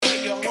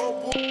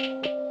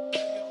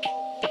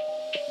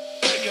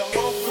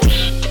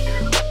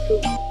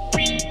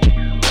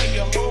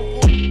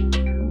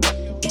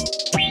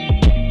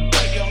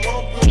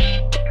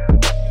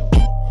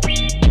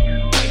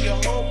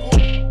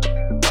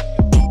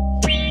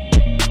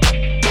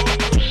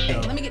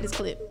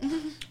clip.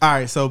 All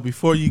right, so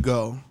before you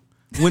go,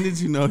 when did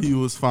you know you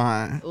was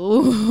fine?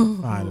 Ooh.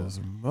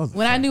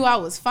 When I knew I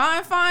was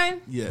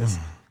fine. Yes.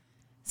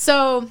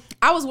 So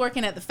I was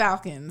working at the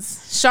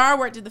Falcons. Shar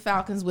worked at the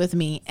Falcons with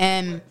me,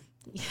 and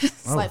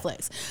slight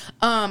flex.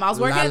 I was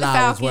working at the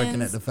Falcons. Was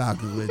working at the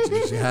Falcons with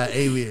you. She had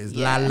alias.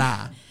 La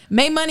la.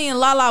 May Money and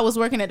Lala was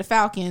working at the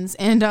Falcons,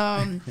 and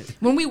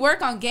when we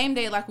work on game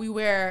day, like we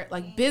wear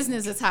like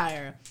business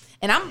attire,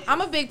 and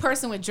I'm a big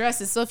person with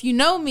dresses. So if you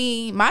know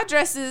me, my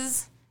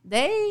dresses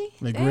they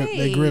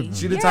grip.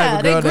 She the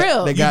type of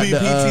girl that they got you be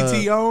the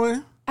PTT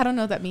on? I don't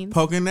know what that means.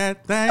 Poking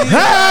that thing.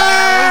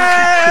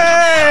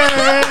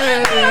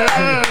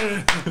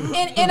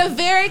 in a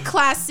very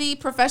classy,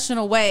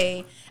 professional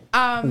way.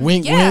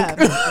 Wink, wink.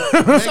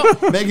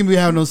 Megan be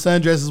having those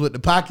sundresses with the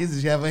pockets.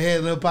 Does she have her head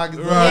in her pockets?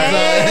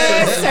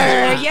 Yes,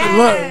 sir. Yes.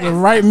 Look, the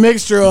right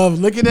mixture of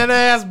looking at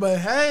ass, but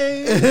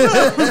hey.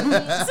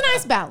 It's a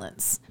nice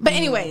balance. But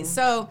anyway,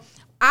 so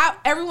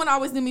everyone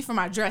always knew me for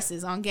my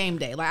dresses on game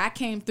day. Like I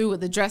came through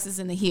with the dresses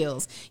and the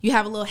heels. You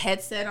have a little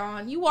headset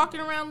on. You walking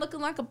around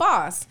looking like a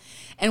boss.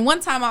 And one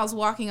time I was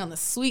walking on the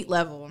suite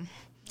level,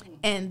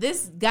 and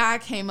this guy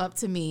came up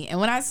to me. And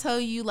when I tell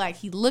you, like,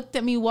 he looked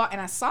at me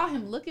and I saw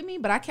him look at me,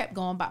 but I kept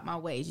going about my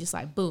way. Just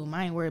like, boom,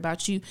 I ain't worried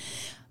about you.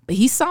 But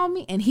he saw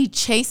me and he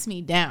chased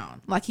me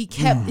down. Like he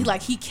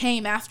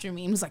came after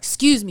me and was like,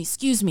 excuse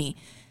me.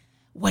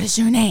 What is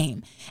your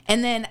name?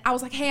 And then I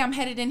was like, hey, I'm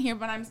headed in here,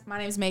 but my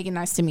name's Megan.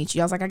 Nice to meet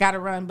you. I was like, I got to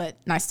run, but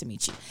nice to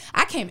meet you.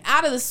 I came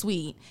out of the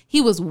suite.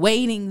 He was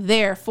waiting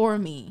there for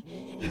me.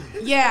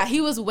 Yeah, he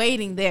was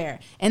waiting there.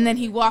 And then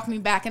he walked me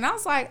back, and I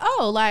was like,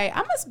 oh, like,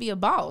 I must be a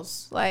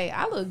boss. Like,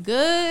 I look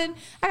good.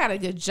 I got a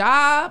good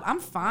job. I'm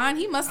fine.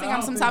 He must think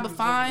I'm some type of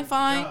fine.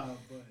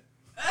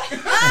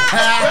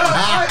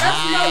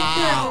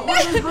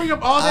 Bring up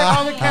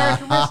all the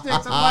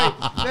characteristics. I'm like,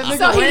 that nigga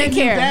So he ran didn't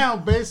you care.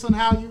 down based on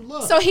how you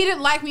look. So he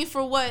didn't like me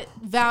for what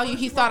value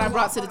he thought I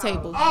brought to the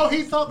table. Oh,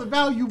 he thought the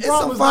value you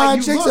brought some was fine like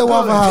you chicks look at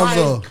Waffle good. House, Like,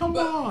 though. come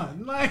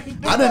on, like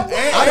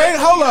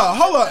Hold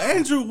up,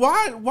 Andrew.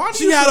 Why do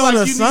She you had feel on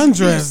like a you need to be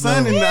sundress,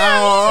 sunning though.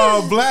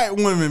 all black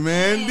women,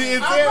 man?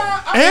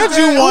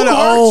 Andrew want an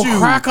old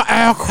cracker,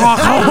 a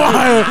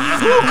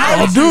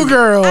do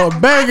girl, a I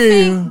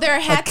begging,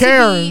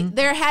 think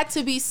there a had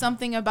to be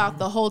something about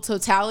the whole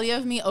totality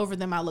of me over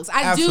than my looks.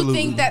 I do Absolutely.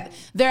 think that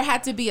there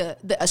had to be a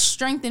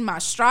strength in my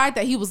stride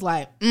that he was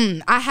like,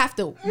 I have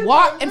to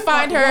walk and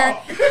find her. I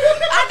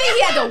think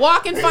he had to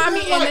walk and find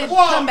me and then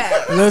come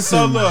back. Listen,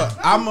 So look,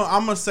 I'm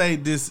gonna say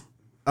this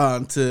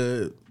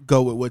to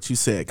go with what you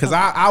said, because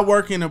I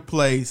work in a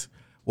place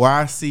where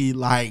I see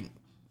like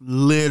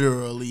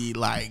literally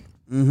like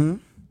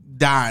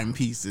dime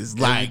pieces.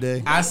 Like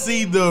day. I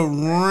see the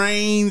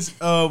range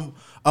of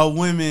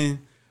women,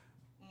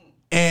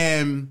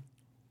 and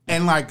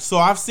like, so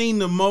I've seen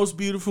the most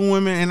beautiful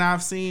women, and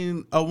I've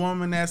seen a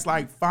woman that's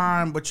like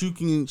fine, but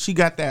she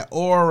got that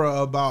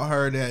aura about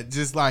her that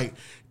just like,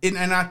 and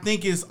I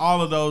think it's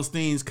all of those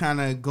things kind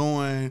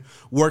of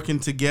working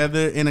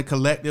together in a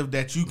collective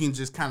that you can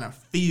just kind of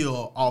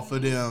feel off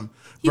of them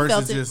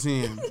versus just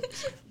him.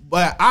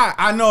 But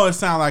I know it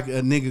sounds like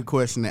a nigga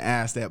question to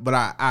ask that, but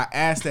I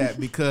asked that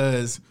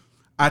because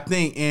I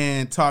think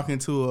in talking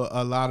to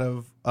a lot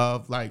of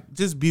like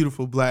just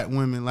beautiful black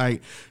women,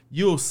 like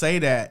you'll say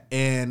that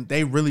and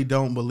they really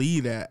don't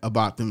believe that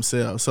about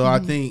themselves. So I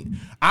think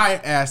I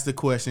asked the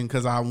question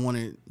because I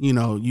wanted,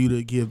 you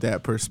to give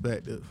that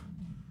perspective.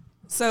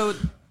 So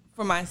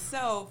for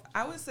myself,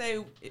 I would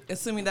say,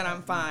 assuming that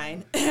I'm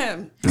fine.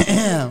 hold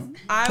on.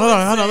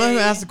 Let him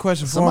ask the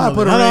question for Somebody him.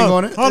 put a ring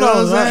on it. Hold You know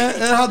on. what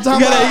I'm saying? You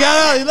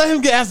gotta let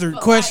him ask the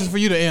questions for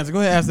you to answer.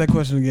 Go ahead, ask that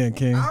question again,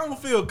 King. I don't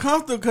feel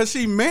comfortable because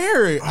she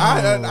married. Is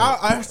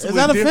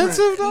that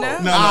offensive though?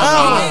 No.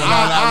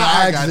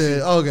 I got you.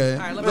 Okay. All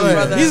right, let my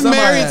brother. He's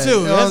Somebody married asked,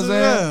 too. you know what I'm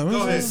saying?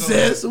 Go ahead.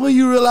 Sis, when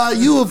you realize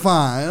you were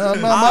fine.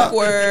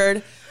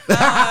 Awkward.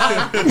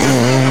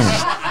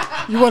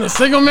 You want a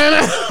single man?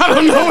 I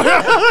don't know.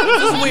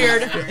 This is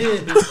weird.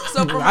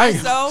 So for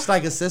myself, It's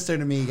like a sister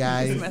to me,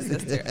 guys. my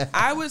sister,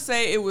 I would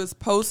say it was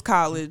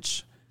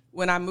post-college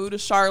when I moved to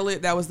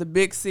Charlotte. That was the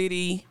big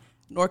city,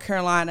 North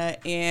Carolina.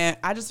 And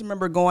I just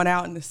remember going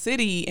out in the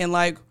city and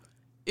like,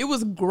 it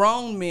was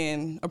grown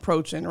men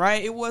approaching,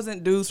 right? It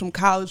wasn't dudes from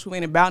college who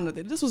ain't about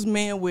nothing. This was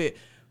men with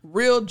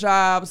real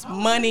jobs,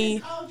 money.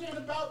 college ain't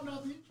about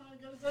nothing. He's trying to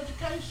get his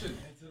education.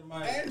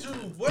 Andrew,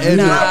 what?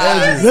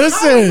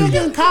 Listen.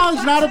 In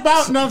college, not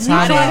about nothing.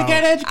 He's trying to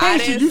get I education.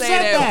 didn't You say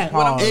said that.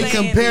 What I'm In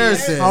saying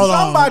comparison. Hold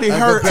on. Somebody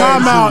hurt.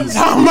 Time out.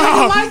 Time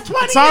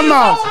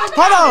out.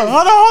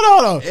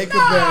 Hold on. In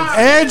comparison.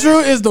 Andrew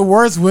is the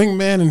worst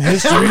wingman in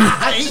history.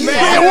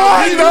 Man,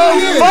 What the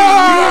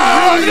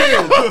fuck? He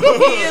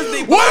is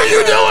the What are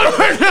you doing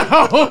right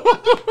now?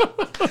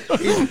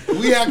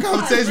 We had a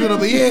conversation with him,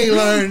 but he ain't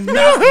learned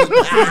nothing.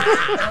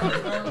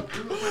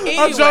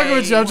 I'm joking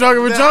with you.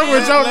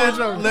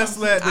 Let's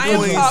let the I am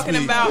queen talking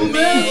speak. about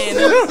men.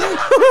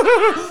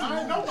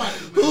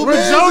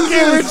 We're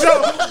joking.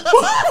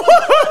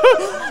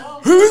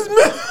 Who's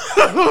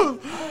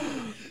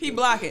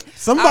blocking.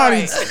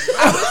 Somebody- All right.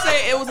 I would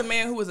say it was a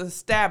man who was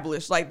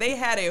established. Like, they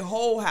had a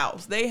whole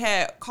house. They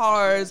had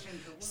cars,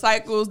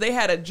 cycles. They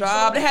had a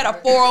job. They had a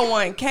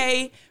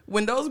 401k.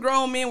 When those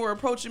grown men were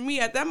approaching me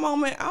at that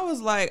moment, I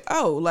was like,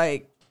 oh,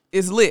 like,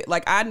 it's lit.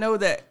 Like, I know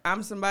that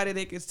I'm somebody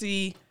they could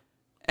see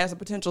as a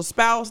potential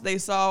spouse. They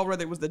saw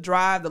whether it was the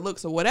drive, the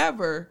looks, or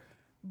whatever.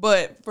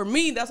 But for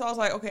me, that's why I was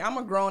like, okay, I'm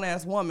a grown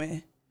ass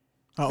woman.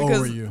 How old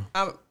were you?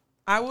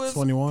 I was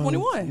 21.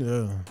 21.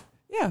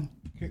 Yeah.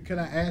 Yeah. Can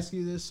I ask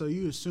you this? So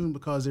you assume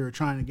because they were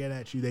trying to get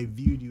at you, they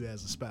viewed you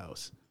as a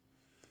spouse?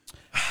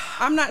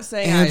 I'm not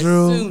saying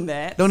Andrew, I assume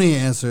that. Don't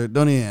even answer.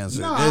 Don't even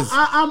answer. No, This-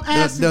 I'm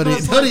asking don't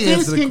because even things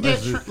answer the can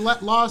get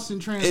question. lost in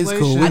translation.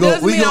 cool. That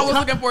doesn't mean I go- was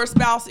looking for a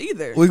spouse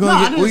either. We're No,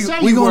 I gonna didn't say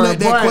we you gonna were, let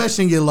that but-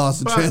 question get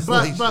lost in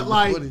translation. But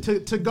like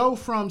to go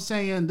from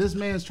saying this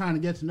man's trying to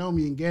get to know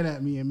me and get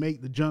at me and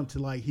make the jump to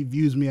like he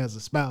views me as a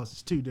spouse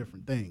is two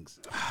different things.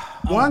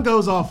 One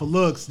goes off of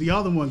looks, the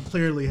other one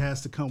clearly has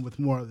to come with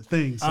more other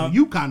things. So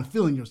you kind of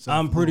feeling yourself.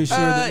 I'm pretty sure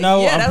that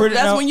yeah,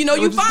 that's when you know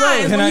you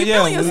fine. When you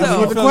feeling yourself.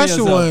 What the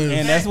question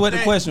was. And that's what the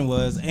question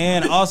was.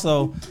 And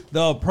also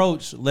the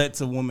approach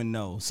lets a woman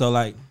know. So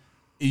like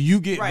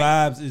you get Right.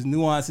 vibes, is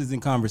nuances in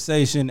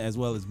conversation as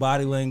well as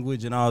body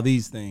language and all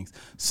these things.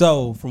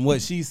 So from what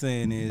she's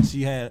saying is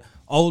she had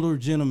older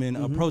gentlemen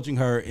approaching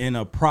her in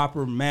a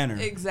proper manner,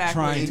 Exactly.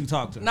 trying to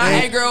talk to her. Nah,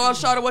 hey girl, I'll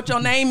show her what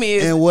your name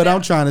is. And what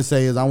I'm trying to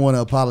say is I want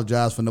to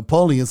apologize for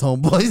Napoleon's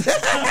homeboys.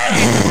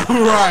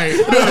 Right.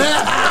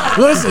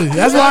 Listen,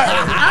 that's why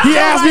he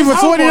asked me for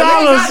 $20.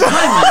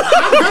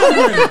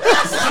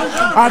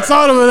 I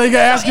told him they got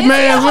ask your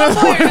man. I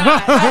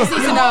just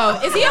need to know.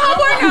 Is he a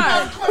homeboy or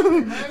not?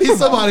 He's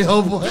somebody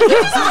homeboy.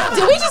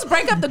 Did we just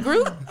break up the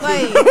group?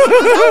 Like,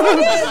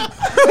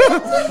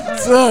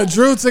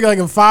 Drew took like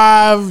a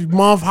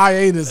 5-month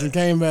hiatus and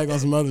came back on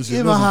some other shit.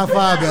 Give him a high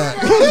five back.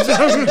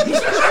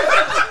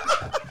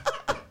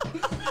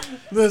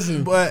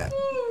 Listen, But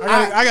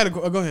I gotta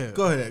go ahead.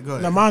 go ahead. Go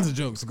ahead. Now mine's a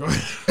joke, so go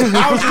ahead.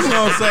 I was just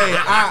gonna say,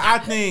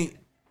 I think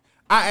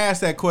I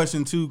asked that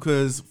question too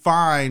because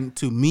fine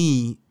to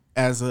me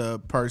as a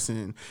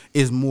person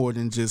is more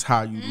than just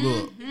how you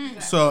look.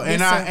 So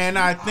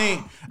I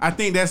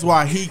think that's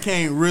why he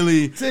can't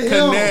really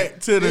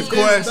connect to the It's his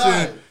question.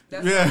 thought.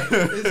 Yeah.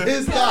 It's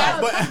his thought.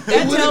 But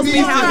that tells me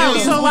how he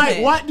views So like,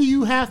 women. what do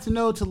you have to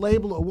know to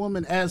label a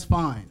woman as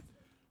fine?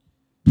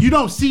 You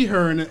don't see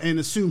her and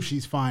assume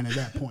she's fine at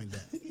that point.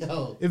 Then,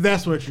 Yo. if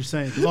that's what you're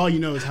saying, because all you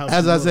know is how.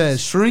 As she I looks. said,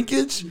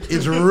 shrinkage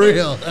is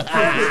real.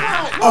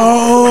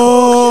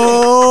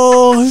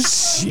 Oh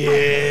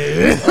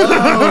shit!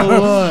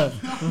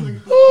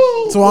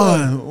 Oh,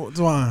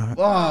 Twan.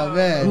 oh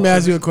man. Let me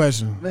ask you a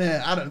question. Man,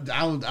 I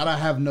don't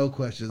have no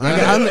questions.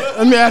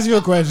 Let me ask you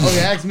a question. Okay,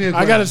 ask me a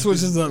question. I gotta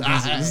switch this up.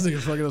 This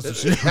nigga's fucking up some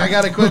shit. I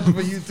got a question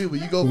for you too, but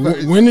you go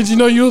first. When did you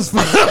know you was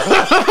fine?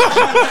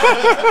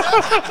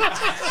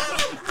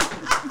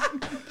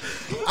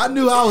 I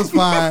knew I was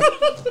fine.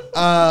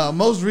 The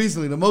most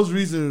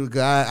recent,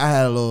 I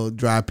had a little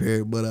dry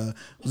period, but it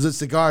was at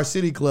Cigar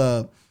City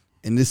Club,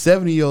 and this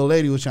 70-year-old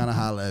lady was trying to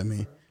holler at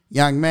me.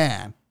 Young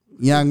man.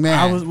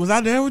 Was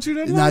I there with you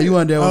that night? Nah, you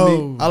weren't there with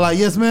Oh. me. I like,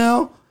 yes,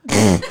 ma'am.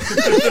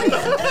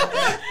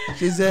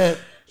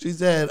 She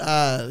said,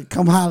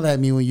 come holler at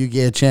me when you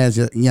get a chance,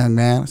 young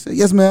man. I said,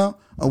 yes, ma'am.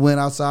 I went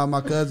outside with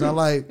my cousin. I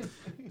like,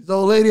 this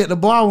old lady at the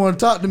bar want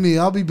to talk to me.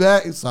 I'll be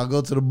back. So I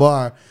go to the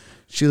bar.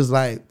 She was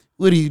like,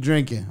 what are you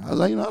drinking? I was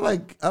like,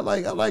 I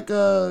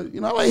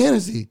like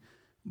Hennessy.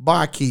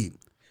 Barkeep.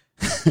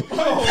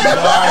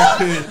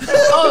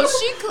 oh,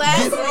 she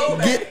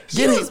classic.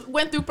 She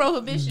went through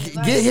prohibition.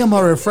 Like, Get him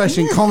a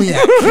refreshing cognac.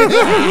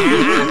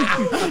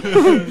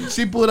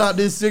 She pulled out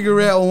this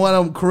cigarette on one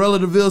of them Corella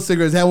DeVille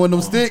cigarettes. Had one of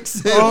them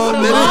sticks.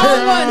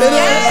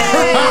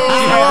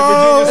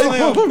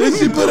 Then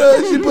she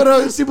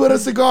put a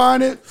cigar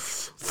in it.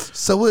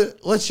 So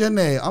what's your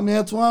name? I'm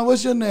Antoine.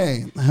 What's your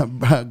name?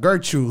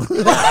 Gertrude.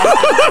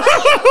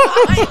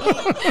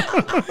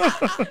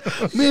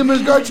 Me and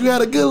Miss Gertrude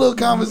had a good little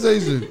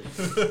conversation.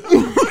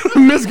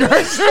 Miss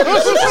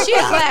Gertrude. She a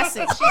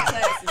classic.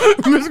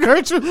 Miss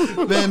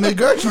Gertrude. Man, Miss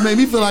Gertrude made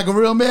me feel like a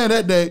real man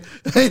that day.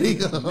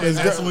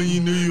 that's when you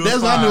knew you.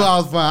 That's when I knew I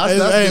was fine.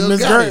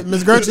 Hey,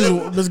 Miss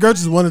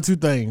Gertrude's one of two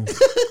things.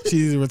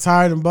 She's either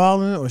retired and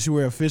balling, or she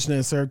wear a fishnet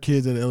and serve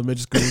kids at the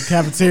elementary school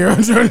cafeteria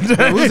during the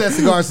day. We was at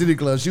Cigar City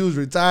Club. She was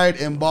retired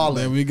and balling.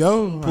 There we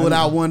go. Pulled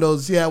out one of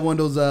those. She had one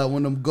of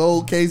them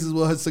gold cases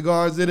with her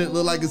cigars in it.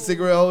 Looked like a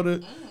cigarette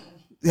holder.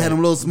 They had them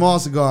little small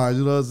cigars.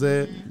 You know what I'm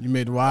saying? You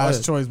made the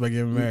wise choice by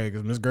getting married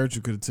because Miss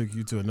Gertrude could have took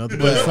you to another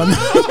place.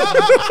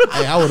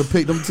 Hey, I would have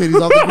picked them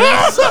titties off the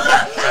ground.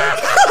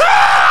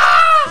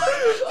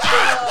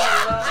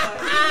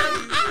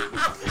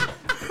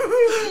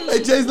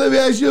 Hey, Chase, let me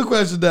ask you a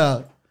question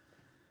now.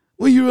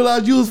 When you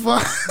realized you was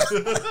fine?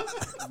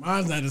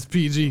 Mine's not as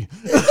PG.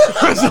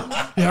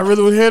 Yeah, I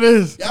really want to hear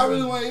this. Y'all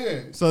really want to hear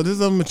it? So this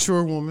is a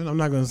mature woman. I'm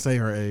not going to say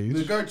her age.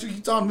 Miss Gertrude,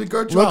 you talking to Miss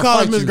Gertrude? We'll I'll call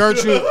her fight Miss you.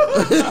 Gertrude.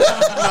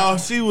 No,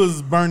 she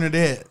was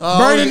Bernadette.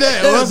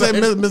 Bernadette. We'll say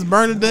Miss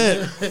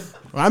Bernadette.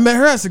 Well, I met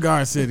her at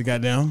Cigar City,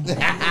 goddamn.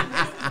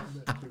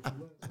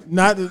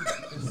 not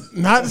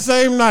the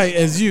same night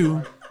as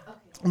you,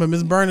 but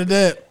Miss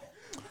Bernadette.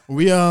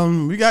 We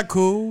got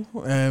cool,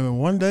 and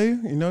one day,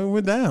 you know, it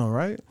went down,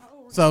 right?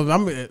 So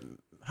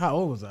how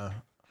old was I?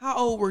 How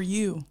old were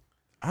you?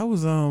 I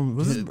was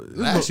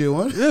Last year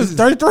one. it was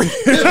 33.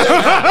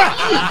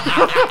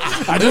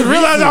 I just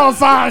realized I was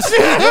fine.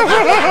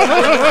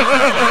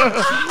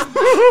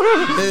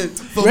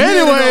 For me,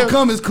 anyway, it don't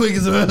come as quick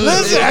as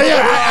Listen,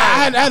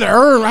 I had to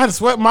earn. I had to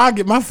sweat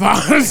get my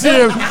fine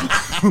shit.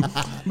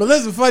 But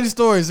listen, funny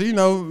story. So, you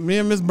know, me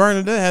and Miss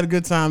Bernadette had a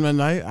good time that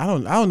night. I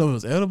don't know if it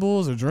was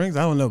edibles or drinks.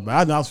 I don't know, but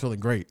I know I was feeling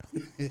great.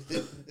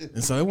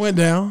 And so it went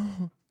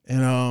down.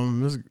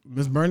 And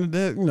Miss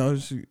Bernadette, you know,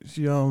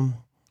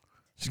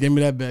 she gave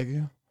me that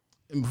Becky.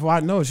 And before I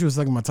know it, she was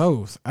sucking my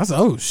toes. I said,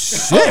 oh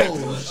shit.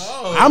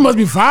 I must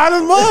be fine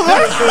as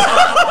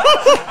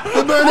motherfucker.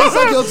 Miss Bernadette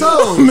suck your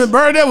toes. Miss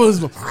Bernadette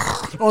was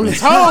on the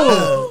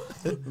toe.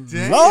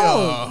 Damn.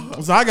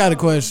 Lord. So I got a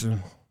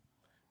question.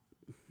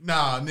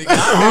 Nah, nigga.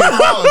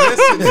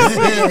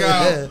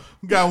 Listen,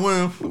 got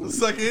one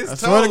sucking his I toes.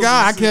 swear to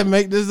God, I can't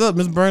make this up,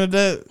 Miss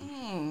Bernadette.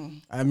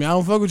 I mean, I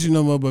don't fuck with you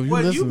no more, but if you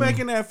What, listen, you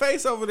making that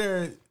face over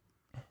there?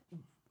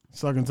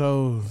 sucking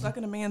toes.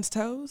 Sucking a man's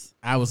toes?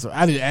 I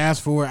didn't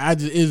ask for it.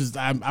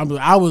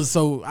 I was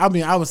so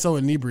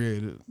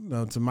inebriated.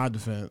 To my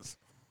defense,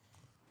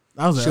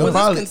 I was Was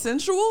like, this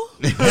consensual?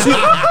 look,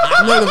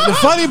 the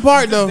funny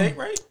part though.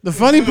 The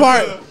funny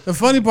part.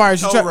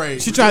 Toe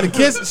rape. She tried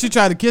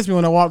to kiss me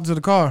when I walked into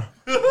the car.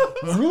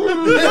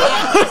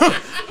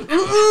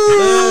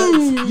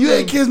 You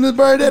ain't kiss Miss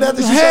Bernadette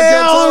after she sucked your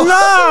Hell toes?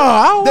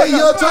 no! They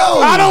your toes.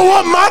 I don't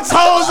want my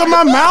toes in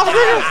my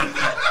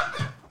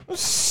mouth.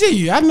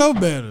 Shit, I know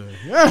better.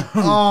 Yeah.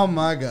 Oh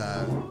my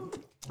God.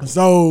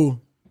 So,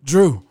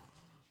 Drew,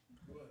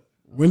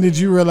 when did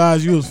you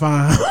realize you was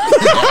fine?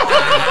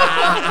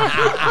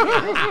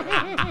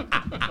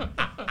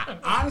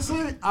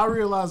 Honestly, I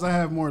realize I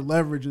have more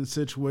leverage in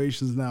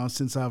situations now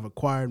since I've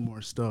acquired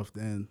more stuff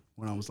than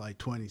when I was like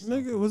 20.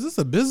 Nigga, was this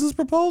a business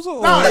proposal?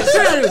 Or? No, it's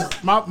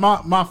serious.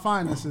 My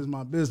finance is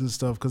my business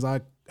stuff because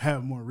I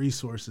have more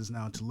resources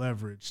now to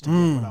leverage to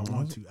get what I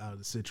want to out of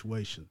the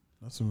situation.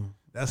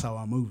 That's how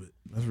I move it.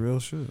 That's real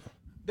shit.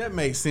 That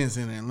makes sense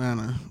in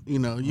Atlanta. You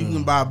know, you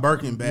can buy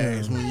Birkin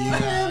bags when you.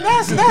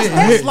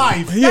 That's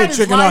life. He ain't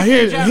tricking all. He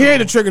ain't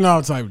the tricking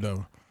all type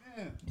though.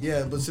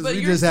 Yeah, but since But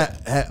we you're- just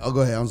had oh,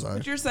 go ahead. I'm sorry.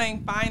 But you're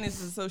saying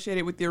finance is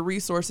associated with your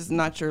resources,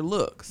 not your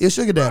looks. Yeah,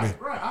 sugar daddy.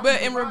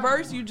 But in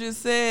reverse, you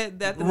just said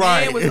that the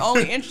Right. man was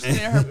only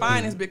interested in her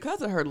finance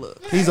because of her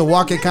looks. He's a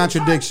walking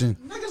contradiction.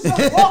 Niggas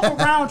don't walk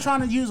around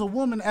trying to use a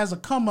woman as a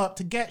come up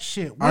to get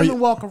shit. Women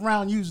walk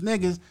around use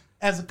niggas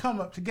as a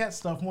come up to get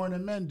stuff more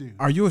than men do.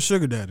 Are you a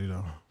sugar daddy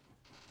though?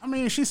 I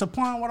mean, she's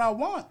supplying what I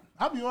want.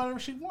 I'll be whatever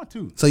she want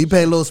to. So you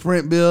pay a little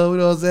Sprint bill, you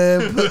know what I'm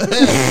saying? Put a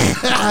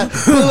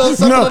little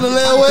something on the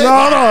layaway.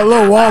 No, a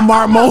little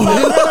Walmart moment.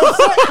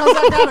 Because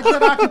I got a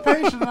good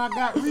occupation and I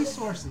got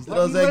resources. You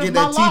know what I'm saying? Get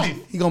that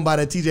TJ. He gonna buy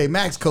that TJ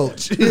Maxx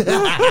coach.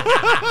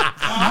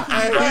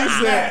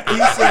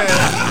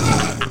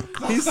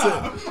 He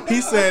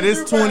said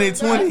it's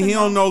 2020. He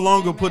don't no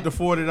longer put the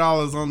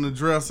 $40 on the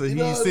dresser. He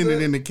send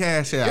it in the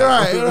cash app. You're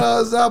right. You know what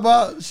I'm saying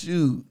about?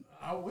 Shoot.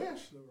 I wish.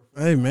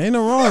 Hey man, ain't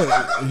no wrong.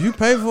 If you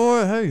pay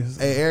for it, hey.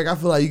 Hey Eric, I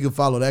feel like you can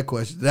follow that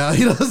question now.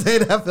 You know what I'm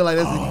saying? I feel like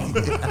that's.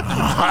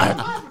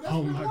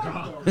 Oh my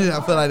God.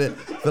 I feel like that.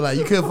 Feel like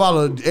you couldn't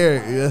follow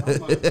Eric.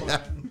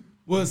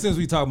 Well, since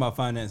we talk about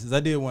finances, I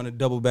did want to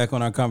double back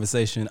on our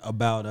conversation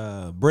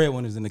about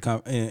breadwinners in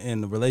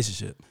the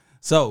relationship.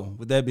 So,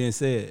 with that being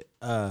said,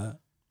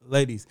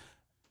 ladies,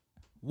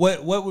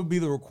 what would be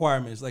the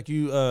requirements? Like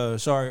you,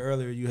 Shari,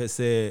 earlier, you had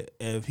said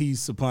if he's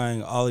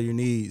supplying all of your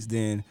needs,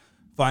 then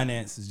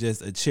finance is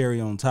just a cherry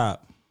on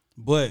top.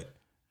 But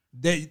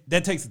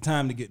that takes the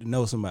time to get to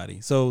know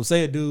somebody. So,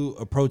 say a dude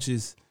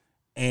approaches,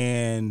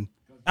 and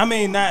I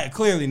mean, not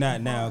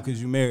now because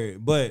you're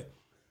married, but.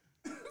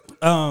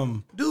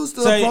 Dudes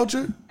still Say- approach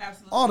her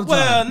all the time.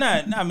 Well,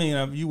 not. I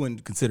mean, you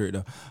wouldn't consider it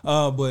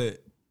though.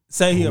 But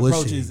say he Would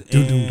approaches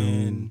she?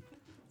 and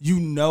you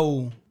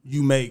know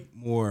you make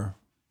more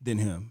than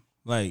him.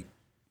 Like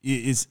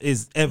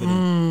it's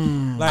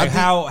evident. Like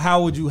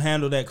how would you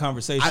handle that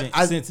conversation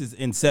since its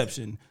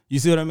inception? You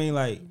see what I mean?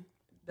 Like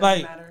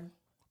Doesn't matter.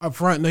 Up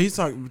front, no, he's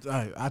talking.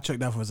 I checked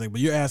that for a second, but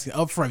you're asking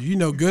up front. You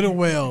know good and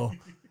well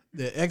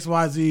that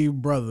XYZ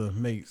brother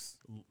makes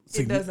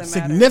It doesn't matter.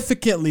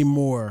 significantly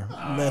more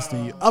less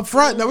than you. Up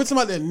front, no, we're talking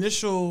about the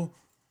initial.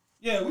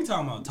 yeah, we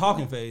talking about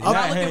talking phase. Am I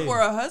not, looking hey, for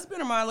a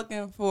husband or am I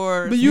looking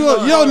for... But you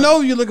don't know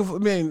you're looking for. I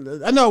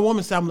mean, I know a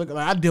woman say I'm looking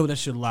like I deal with that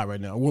shit a lot right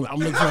now. A woman, I'm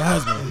looking for a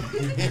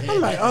husband.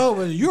 I'm like, oh,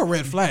 well, you're a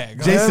red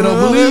flag. Jason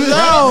don't believe it.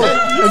 No,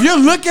 if you're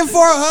looking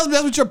for a husband,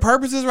 that's what your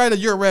purpose is, right? Now,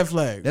 you're a red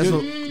flag. That's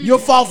You'll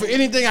fall for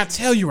anything I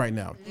tell you right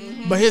now.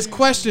 But his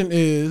question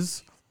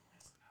is.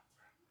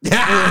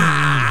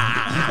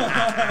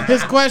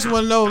 His question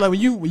want to know, like, when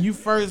you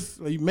first,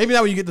 like, maybe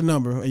not when you get the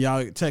number and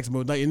y'all text,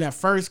 but like in that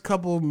first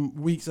couple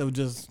weeks of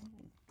just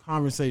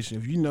conversation,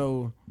 if you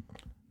know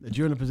that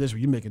you're in a position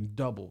where you're making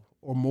double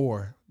or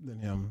more than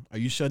him, are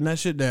you shutting that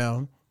shit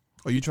down?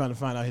 Or are you trying to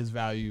find out his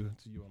value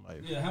to you in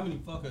life? Yeah, how many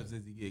fuck ups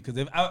does he get? Because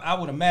if I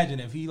would imagine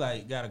if he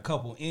like got a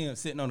couple M's,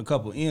 sitting on a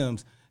couple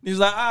M's, he's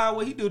like, well,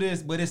 he do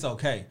this, but it's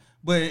okay.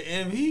 But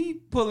if he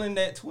pulling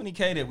that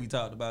 $20K that we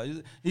talked about,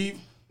 he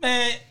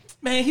made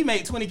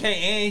 $20K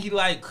and he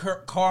like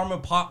caramel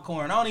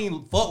popcorn. I don't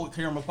even fuck with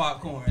caramel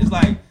popcorn. It's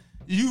like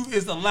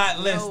it's a lot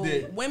less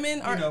that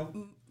women are.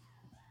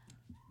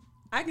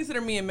 I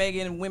consider me and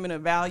Megan women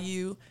of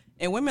value.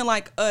 And women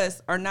like us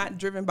are not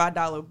driven by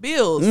dollar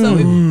bills. So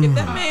if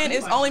that man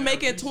is only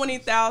making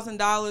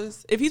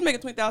 $20,000, if he's making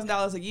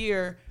 $20,000 a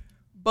year,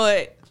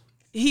 but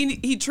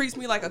he treats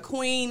me like a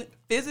queen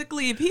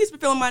physically, if he's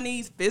fulfilling my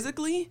needs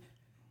physically,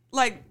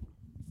 like,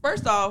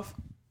 first off,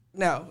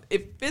 no.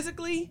 If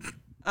physically,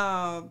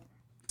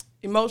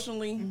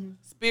 emotionally,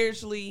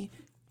 spiritually,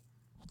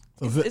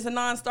 it's a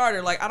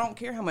non-starter. Like, I don't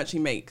care how much he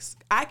makes.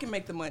 I can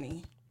make the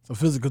money. So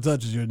physical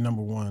touch is your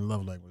number one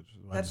love language.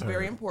 That's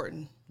very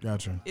important.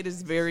 Gotcha. It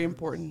is very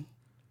important.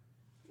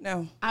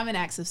 No. I'm an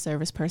acts of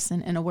service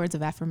person and a words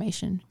of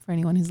affirmation for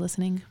anyone who's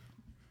listening.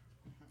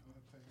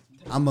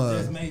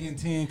 Just Megan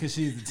 10 because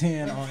she's the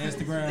 10 on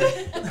Instagram.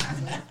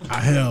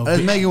 Hell.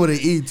 That's Megan with an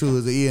E too.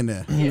 Is an E in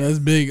there. Yeah, that's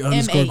big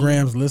underscore M-A.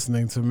 Grams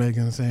listening to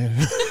Megan saying.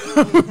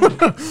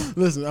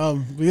 Listen,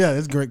 but yeah,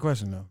 it's a great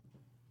question though.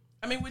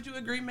 I mean, would you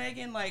agree,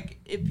 Megan? Like,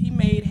 if he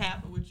made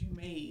half of what you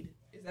made,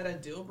 is that a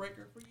deal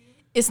breaker for you?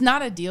 It's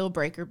not a deal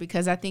breaker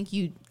because I think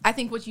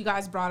what you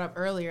guys brought up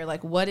earlier,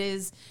 like what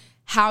is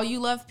how you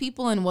love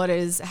people and what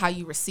is how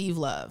you receive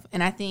love.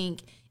 And I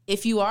think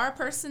if you are a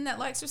person that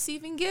likes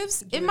receiving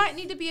gifts, it might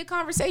need to be a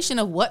conversation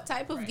of what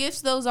type of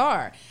gifts those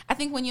are. I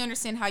think when you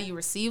understand how you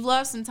receive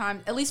love,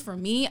 sometimes, at least for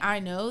me, I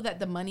know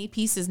that the money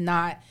piece is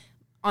not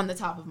on the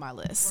top of my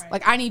list. Right.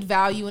 Like I need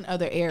value in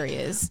other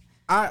areas.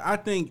 I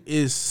think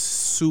it's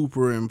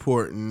super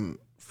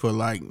important for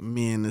like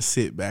men to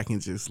sit back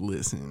and just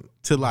listen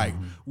to like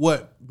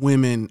what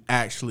women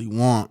actually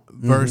want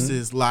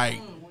versus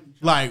like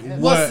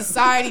what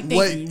society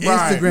thinks. What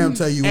Instagram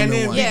tell you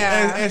women want.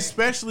 Yeah.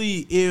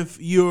 Especially if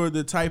you're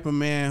the type of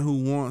man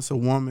who wants a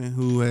woman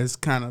who has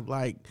kind of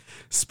like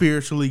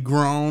spiritually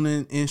grown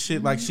and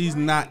shit. Like she's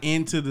not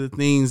into the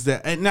things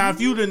that. And now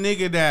if you the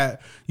nigga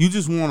that you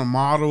just want a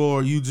model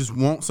or you just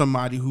want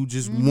somebody who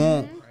just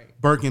want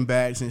Birkin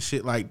bags and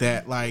shit like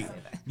that, like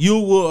you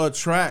will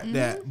attract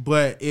that.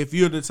 But if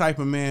you're the type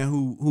of man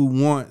who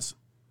wants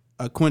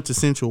a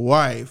quintessential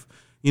wife,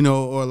 you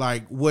know, or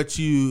like what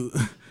you.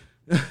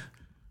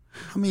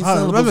 I mean,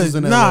 syllables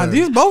in that word.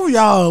 These both of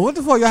y'all. What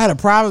the fuck? Y'all had a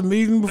private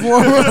meeting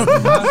before?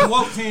 The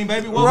woke team,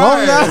 baby. Woke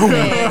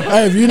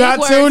Hey, if you're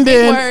not tuned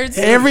in,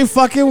 every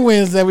fucking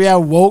Wednesday we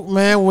have Woke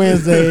Man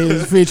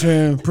Wednesdays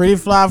featuring Pretty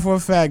Fly for a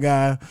Fat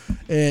Guy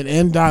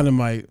and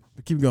Dynamite.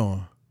 Keep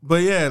going.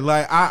 But yeah,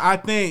 like I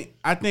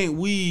think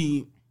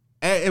we.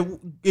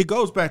 It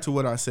goes back to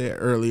what I said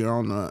earlier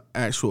on the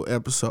actual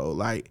episode.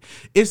 Like,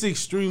 it's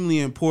extremely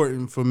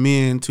important for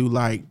men to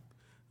like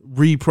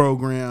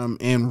reprogram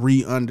and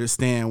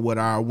re-understand what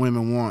our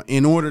women want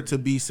in order to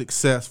be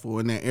successful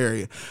in that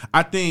area.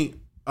 I think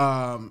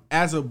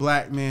as a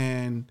black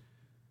man,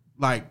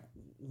 like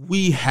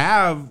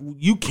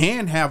you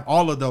can have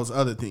all of those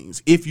other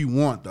things if you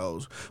want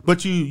those,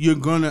 but you're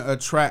gonna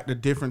attract a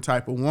different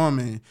type of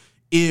woman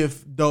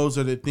if those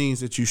are the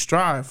things that you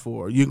strive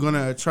for. You're going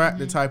to attract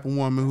the type of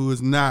woman who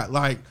is not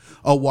like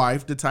a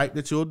wife, the type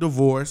that you'll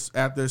divorce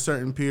after a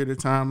certain period of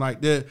time. Like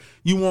that,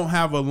 you won't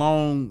have a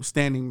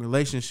long-standing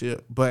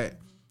relationship. But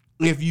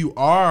if you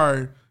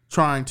are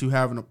trying to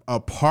have a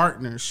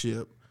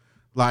partnership,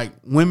 like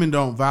women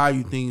don't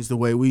value things the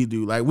way we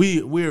do. Like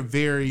we're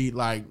very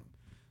like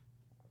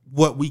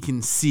what we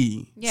can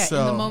see. Yeah,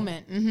 so, in the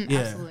moment. Mm-hmm, yeah.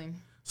 Absolutely.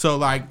 So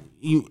like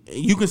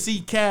you can see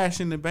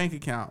cash in the bank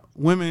account.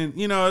 Women,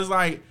 you know, it's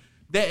like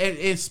that,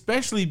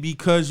 especially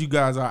because you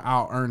guys are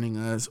out earning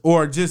us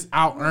or just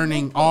out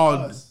earning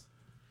all.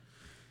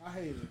 I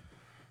hate it.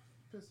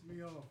 Pisses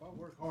me off. I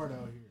work hard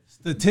out here.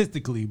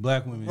 Statistically,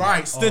 black women.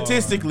 Right,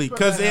 statistically,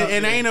 because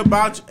it ain't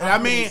about. I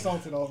mean,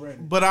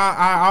 but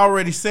I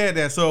already said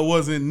that, so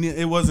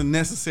it wasn't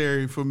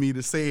necessary for me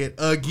to say it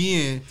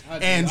again.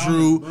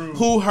 Andrew,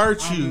 who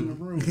hurt you?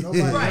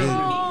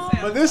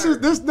 But this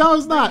no,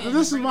 it's not.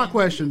 This is my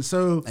question.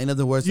 So Ain't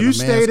nothing worse than you a man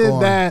stated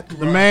scoring. that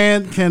the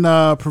man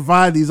can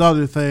provide these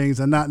other things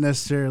and not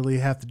necessarily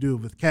have to do it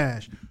with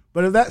cash.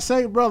 But if that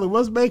same brother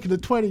was making the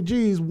 20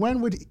 G's,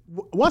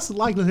 what's the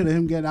likelihood of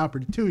him getting an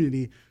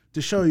opportunity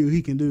to show you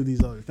he can do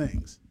these other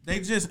things? They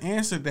just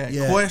answered that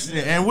question,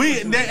 and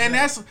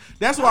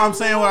that's why I'm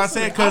saying what I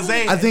said, because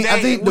I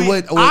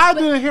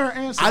didn't hear an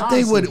answer. I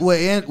think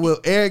what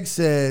Eric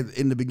said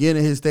in the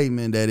beginning of his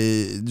statement that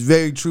is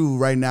very true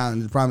right now,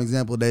 and the prime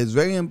example that is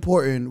very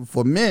important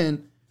for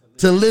men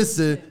to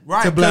listen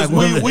to black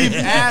women. We've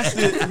asked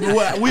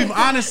it. We've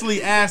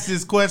honestly asked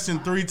this question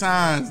 3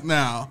 times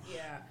now.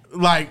 Yeah.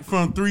 Like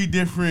from 3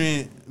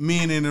 different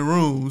men in the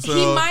room. So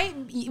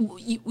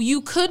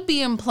you could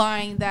be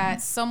implying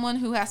that someone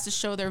who has to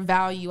show their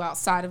value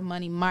outside of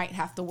money might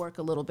have to work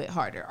a little bit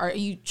harder. Are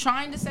you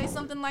trying to say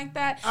something like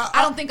that?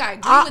 I don't think I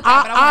agree with that,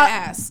 but I want to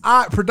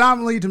ask.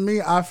 Predominantly to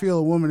me, I feel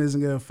a woman isn't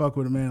going to fuck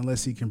with a man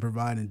unless he can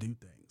provide and do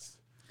things.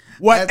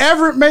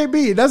 Whatever it may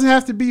be. It doesn't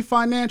have to be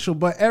financial,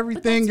 but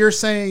everything you're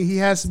saying, he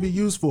has to be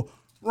useful.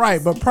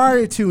 Right, but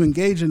prior to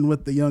engaging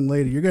with the young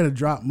lady, you're going to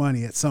drop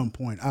money at some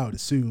point, I would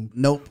assume.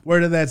 Nope.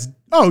 Whether that's,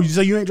 oh,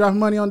 so you ain't dropping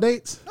money on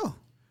dates? No.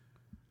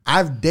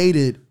 I've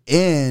dated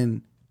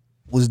and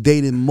was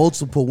dating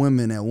multiple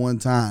women at one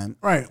time.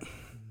 Right.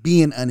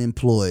 Being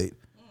unemployed.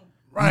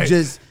 Right.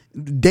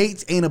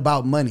 Dates ain't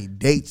about money.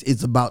 Dates,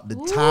 it's about the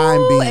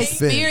time being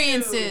spent.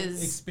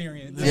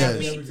 Experience. Yes.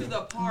 Me to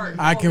the part.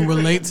 I can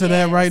relate to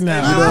that right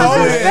now.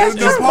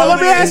 Well,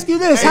 let me ask you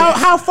this.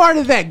 How far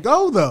did that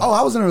go, though? Oh,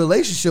 I was in a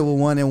relationship with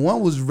one, and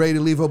one was ready to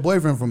leave her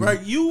boyfriend for me.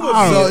 Right, you would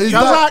So it's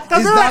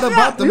not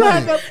about the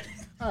money.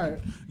 All right.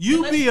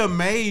 you'd be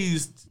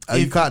amazed Oh,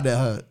 you caught that,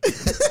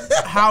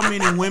 huh? how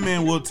many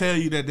women will tell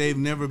you that they've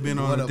never been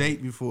on a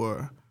date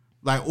before,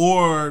 like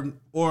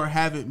or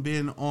haven't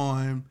been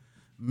on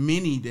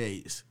many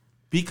dates.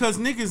 Because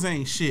niggas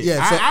ain't shit.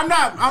 Yeah, so-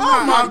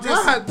 I'm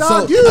just. Dog,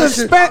 So- you have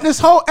spent this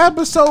whole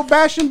episode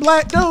bashing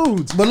black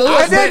dudes. But look,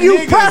 and then you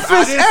niggas. preface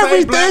I didn't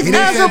say black everything dudes.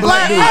 as a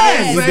black He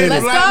man. didn't say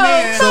Let's black go.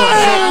 man. So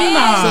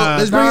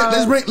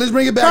let's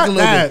bring it back a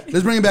little bit.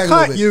 Let's bring it back a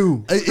little bit. Cut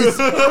you. It's,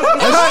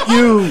 Cut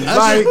you.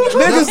 Like,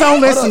 niggas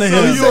don't listen to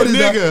So him. you a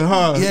nigga,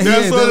 huh? Yeah,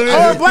 That's yeah, what it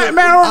that's- Or a is. black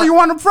man, however you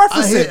want to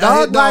preface I hit it,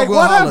 dog. Like, dog,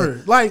 holler.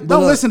 whatever. Like, But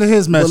don't look, listen to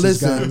his but message,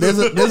 listen,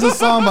 guys. there's a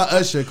song by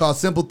Usher called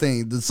Simple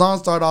Things. The song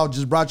started off,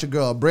 just brought your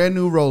girl a brand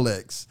new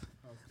Rolex.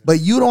 But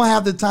you don't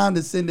have the time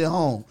to send it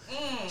home.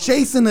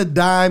 Chasing a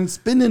dime,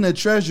 spending the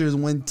treasures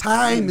when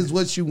time is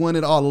what you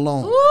wanted all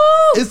along.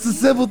 It's the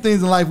simple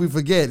things in life we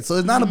forget. So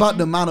it's not about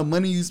the amount of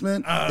money you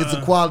spend. It's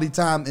the quality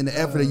time and the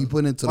effort that you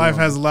put into Life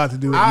the has a lot to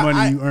do with the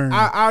money you earn.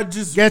 I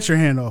just Get your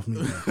hand off me.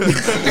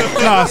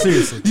 No,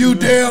 seriously. You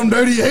damn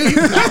dirty ape. He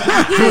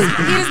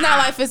does not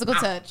like physical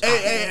touch. Nah,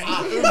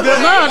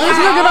 this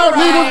nigga don't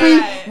need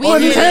to be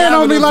putting his hand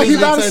on me like he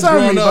about to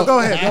serve me. But go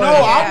ahead. No, Go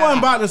ahead. I wasn't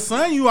about to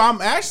son you.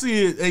 I'm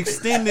actually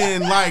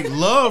extending like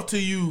love to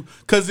you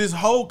because this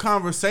whole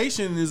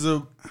conversation is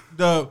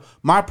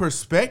my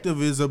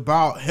perspective is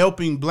about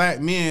helping black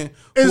men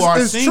who are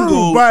It's single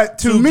true, but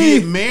to me-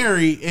 get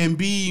married and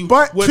be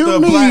But with to a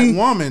me, black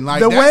woman. Like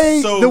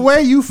the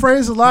way you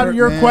phrase a lot of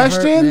your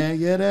question,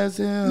 Yeah, that's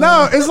him.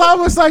 no, it's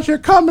almost like you're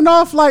coming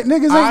off like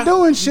niggas ain't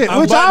doing shit,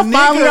 which I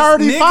finally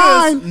already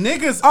find.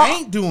 Niggas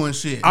ain't doing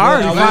shit. I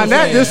already I will find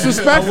that say-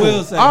 disrespectful. I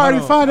will say- I already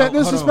hold on, find that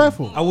hold on.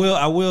 disrespectful.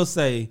 I will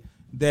say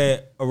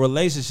that a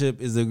relationship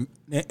is an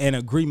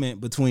agreement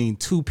between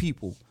two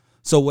people.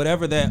 So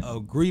whatever that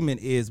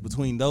agreement is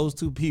between those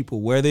two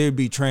people, whether it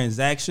be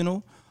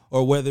transactional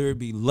or whether it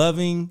be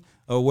loving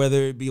or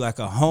whether it be like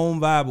a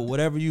home vibe or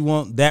whatever you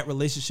want that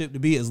relationship to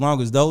be, as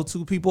long as those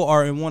two people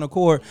are in one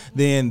accord,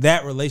 then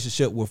that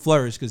relationship will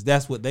flourish because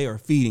that's what they are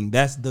feeding.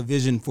 That's the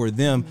vision for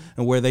them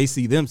and where they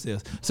see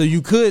themselves. So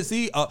you could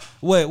see,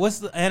 what's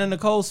the Anna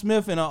Nicole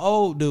Smith and an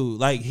old dude?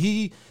 Like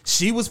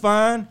she was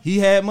fine. He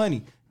had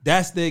money.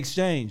 That's the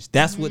exchange.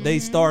 That's what they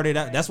started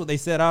out. That's what they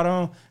set out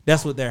on.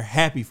 That's what they're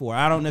happy for.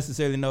 I don't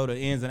necessarily know the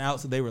ins and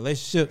outs of their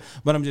relationship,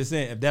 but I'm just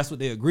saying if that's what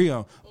they agree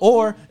on,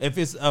 or if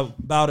it's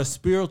about a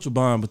spiritual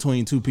bond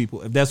between two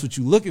people, if that's what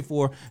you're looking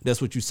for, that's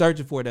what you're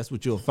searching for, that's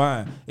what you'll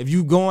find. If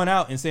you going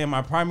out and saying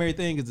my primary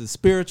thing is a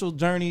spiritual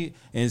journey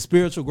and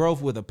spiritual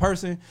growth with a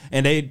person,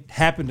 and they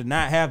happen to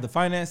not have the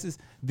finances,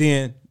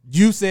 then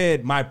you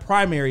said my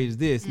primary is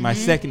this, my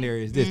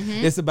secondary is this.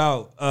 It's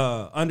about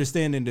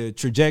understanding the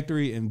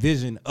trajectory and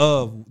vision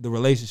of the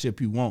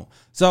relationship you want.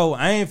 So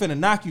I ain't finna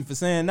knock you for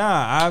saying,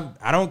 nah,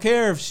 I don't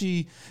care if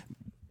she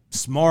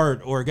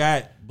smart or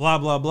got blah,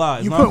 blah, blah.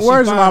 As You long put as she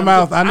words in fine, my I'm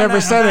mouth. good. I I'm never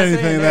not- said I'm not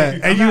anything saying that.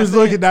 I'm And you not was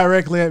saying- looking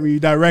directly at me. You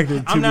directed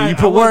it to me. You I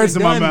put words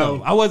in wasn't my done, mouth.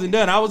 though. I wasn't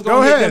done. I was Go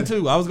going to hit ahead.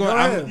 them too. I was going. Go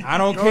ahead. I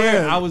don't Go care.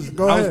 ahead. I was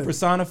Go I was ahead.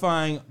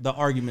 personifying the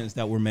arguments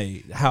that were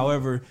made.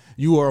 However,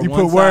 you are on You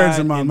one put words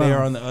side in my and they are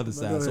mouth. on the other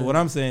side. So ahead. what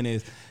I'm saying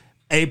is,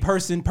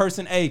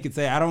 person A could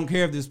say, I don't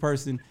care if this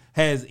person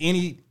has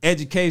any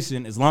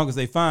education as long as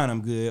they find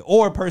I'm good.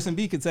 Or person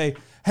B could say,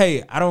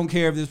 hey, I don't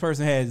care if this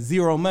person has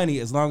zero money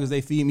as long as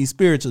they feed me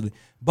spiritually.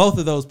 Both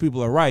of those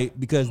people are right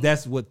because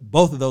that's what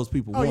both of those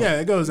people Oh want. yeah,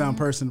 it goes down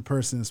person to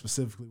person and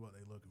specifically what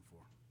they're looking for.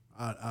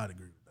 I'd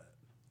agree with that.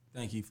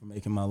 Thank you for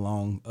making my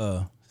long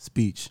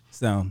speech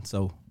sound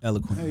so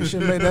eloquent. Hey, you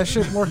should make that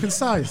shit more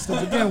concise to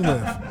begin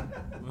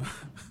with.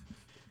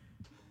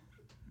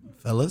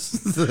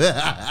 Fellas.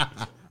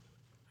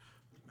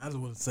 I just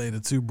want to say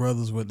the two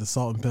brothers with the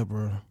salt and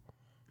pepper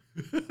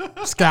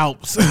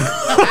scalps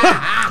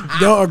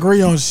don't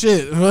agree on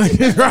shit.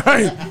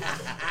 Right?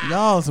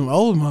 Y'all some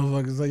old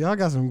motherfuckers. Like y'all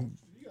got some.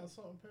 You got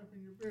salt and pepper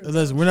in your beard.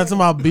 Listen, we're not talking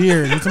about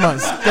beard. We're talking about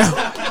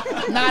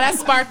scalp. Nah, that's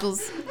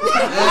sparkles.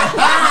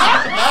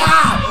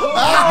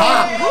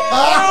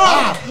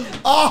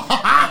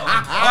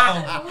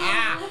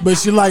 But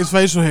she likes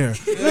facial hair.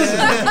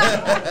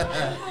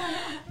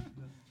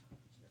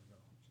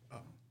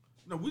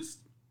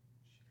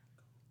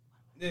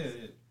 Yeah.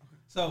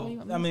 So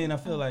I mean, I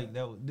feel like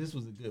this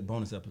was a good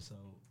bonus episode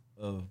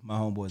of my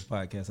Homeboys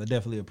podcast. I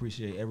definitely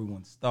appreciate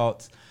everyone's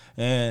thoughts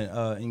and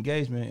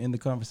engagement in the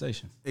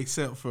conversation.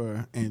 Except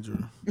for Andrew.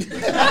 Man,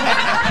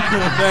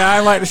 I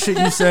ain't like the shit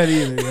you said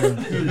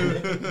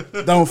either.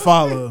 Yo. Don't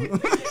follow.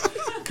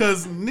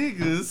 Cause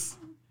niggas,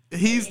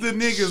 he's the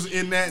niggas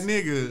in that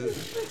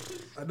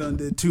nigga. I done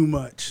did too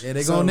much. Yeah,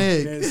 they gon'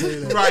 nig. can't say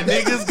that. Right,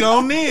 niggas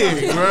gon'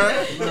 nig,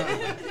 bro.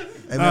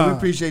 Hey man, we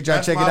appreciate y'all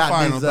that's checking my out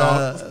final this.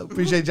 thought.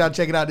 Appreciate y'all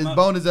checking out this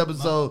bonus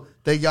episode.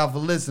 Thank y'all for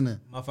listening.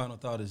 My final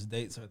thought is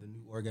dates are the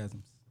new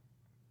orgasms.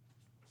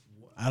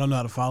 I don't know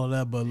how to follow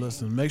that, but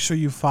listen, make sure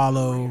you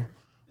follow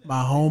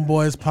my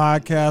Homeboys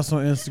podcast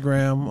on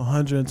Instagram,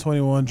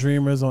 121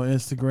 Dreamers on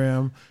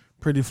Instagram,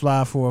 Pretty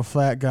Fly for a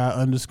Flat Guy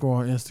 _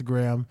 on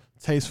Instagram,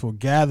 Tasteful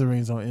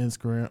Gatherings on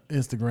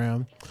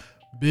Instagram,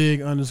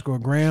 Big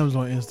 _ Grams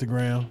on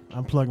Instagram.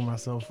 I'm plugging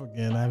myself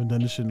again. I haven't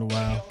done this shit in a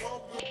while.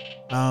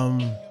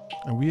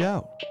 And we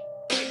out.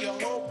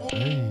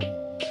 Hey.